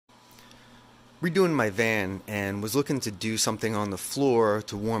redoing my van and was looking to do something on the floor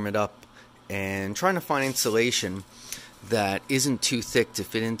to warm it up, and trying to find insulation that isn't too thick to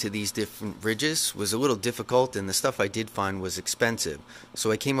fit into these different ridges was a little difficult, and the stuff I did find was expensive.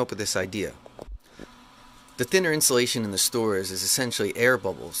 So I came up with this idea. The thinner insulation in the stores is essentially air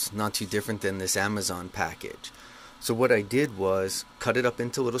bubbles, not too different than this Amazon package. So what I did was cut it up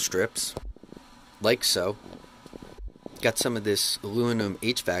into little strips, like so. Got some of this aluminum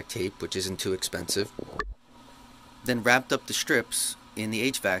HVAC tape, which isn't too expensive. Then wrapped up the strips in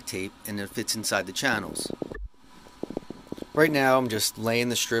the HVAC tape, and it fits inside the channels. Right now I'm just laying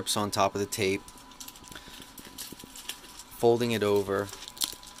the strips on top of the tape, folding it over,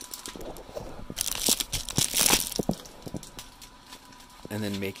 and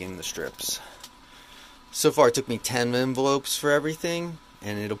then making the strips. So far it took me 10 envelopes for everything,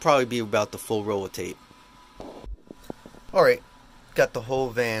 and it'll probably be about the full roll of tape. Alright, got the whole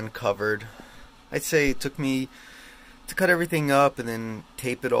van covered. I'd say it took me to cut everything up and then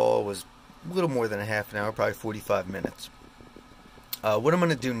tape it all was a little more than a half an hour, probably 45 minutes. What I'm going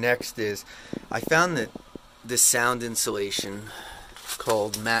to do next is, I found that this sound insulation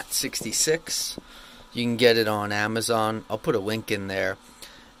called Mat 66, you can get it on Amazon. I'll put a link in there.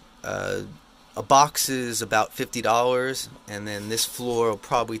 A box is about $50, and then this floor will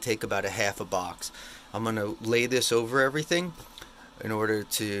probably take about a half a box. I'm going to lay this over everything in order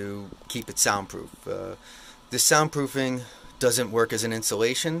to keep it soundproof. This soundproofing doesn't work as an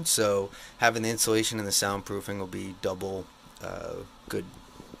insulation, so having the insulation and the soundproofing will be double good.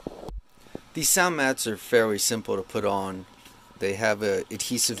 These sound mats are fairly simple to put on. They have a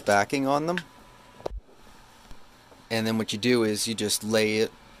adhesive backing on them, and then what you do is you just lay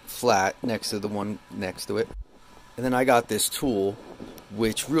it flat next to the one next to it. And then I got this tool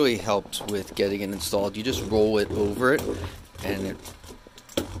which really helps with getting it installed. You just roll it over it and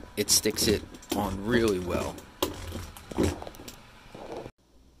it sticks it on really well.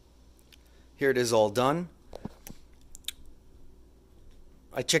 Here it is all done.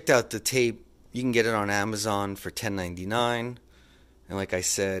 I checked out the tape. You can get it on Amazon for $10.99, and like I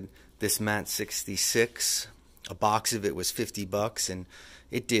said, this Mat 66, a box of it was $50, and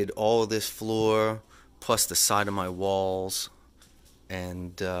it did all of this floor plus the side of my walls.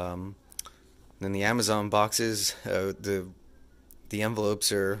 And then the Amazon boxes, the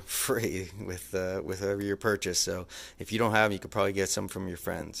envelopes are free with every your purchase. So if you don't have them, you could probably get some from your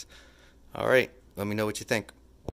friends. All right, let me know what you think.